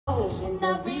in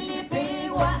a really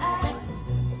big way.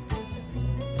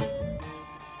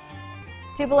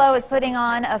 Tupelo is putting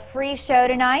on a free show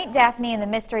tonight. Daphne and the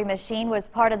Mystery Machine was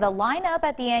part of the lineup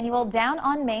at the annual Down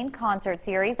on Main concert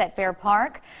series at Fair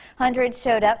Park. Hundreds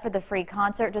showed up for the free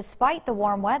concert despite the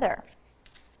warm weather.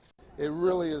 It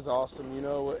really is awesome. You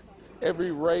know,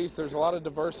 every race, there's a lot of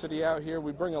diversity out here.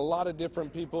 We bring a lot of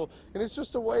different people, and it's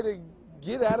just a way to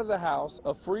get out of the house,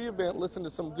 a free event, listen to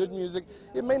some good music.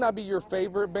 It may not be your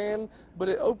favorite band, but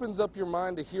it opens up your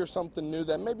mind to hear something new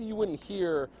that maybe you wouldn't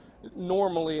hear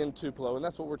normally in Tupelo, and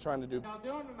that's what we're trying to do.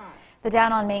 The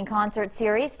Down on Main concert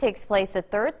series takes place the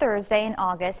third Thursday in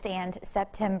August and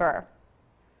September.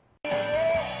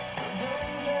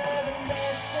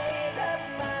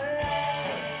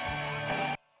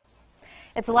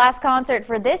 It's the last concert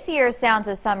for this year's Sounds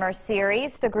of Summer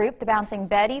series. The group, the Bouncing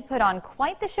Betty, put on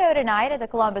quite the show tonight at the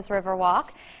Columbus River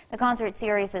Walk. The concert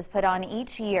series is put on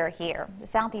each year here. The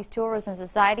Southeast Tourism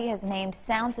Society has named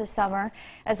Sounds of Summer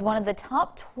as one of the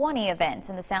top 20 events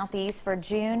in the Southeast for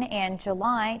June and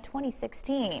July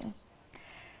 2016.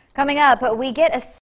 Coming up, we get a